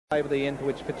over the end to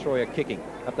which Fitzroy are kicking.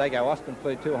 Up they go. Austin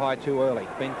flew too high too early.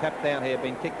 Been tapped down here,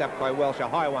 been kicked up by Welsh. A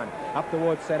high one up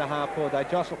towards centre half forward. They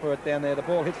jostle for it down there. The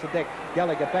ball hits the deck.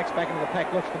 Gallagher backs back into the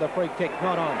pack, looks for the free kick.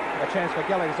 Not on. A chance for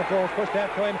Gallagher. The ball's pushed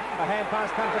out to him. A hand pass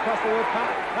comes across the wood.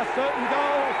 Park. A certain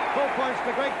goal. 4 points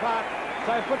to Greg Parke.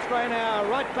 So Footscray now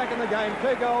right back in the game.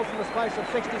 2 goals in the space of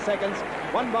 60 seconds.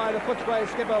 One by the Footscray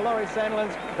skipper, Laurie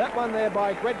Sandlands. That one there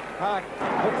by Greg Parke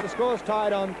puts the scores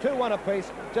tied on 2-1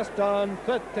 apiece, just on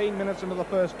 13 minutes into the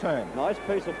first term. Nice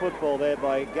piece of football there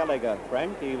by Gallagher,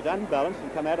 Frank. He was unbalanced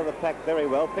and come out of the pack very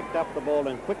well, picked up the ball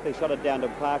and quickly shot it down to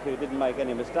Parke, who didn't make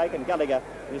any mistake. And Gallagher,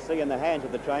 you see in the hands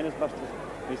of the trainers, must have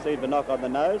received a knock on the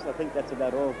nose. I think that's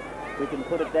about all we can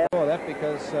put it down. For that,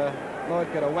 because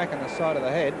Lloyd got a whack on the side of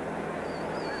the head.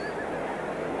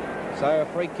 So a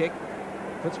free kick.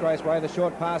 Footscray's way, the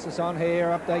short pass is on here.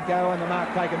 Up they go, and the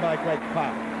mark taken by Greg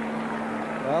Parke.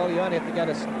 Well, you only have to go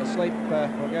to sleep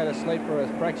or go to sleep for a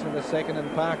fraction of a second,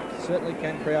 and Parke certainly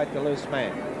can create the loose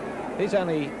man. He's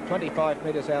only 25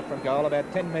 metres out from goal,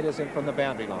 about 10 metres in from the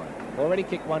boundary line. Already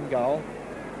kicked 1 goal.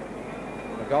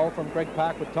 A goal from Greg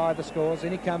Parke would tie the scores.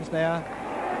 In he comes now.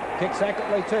 Kicks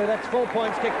accurately too. That's 4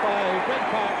 points kicked by Greg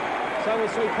Parke. So we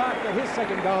see Parke get his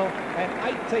second goal, and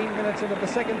 18 minutes into the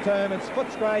second term, it's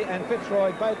Footscray and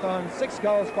Fitzroy both on 6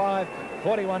 goals, 5,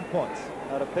 41 points.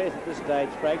 Now it appears at this stage,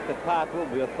 Frank, that Parke will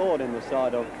be a thorn in the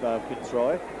side of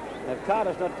Fitzroy. Now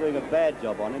Carter's not doing a bad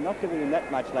job on him, not giving him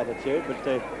that much latitude,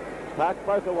 but Parke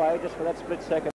broke away just for that split second.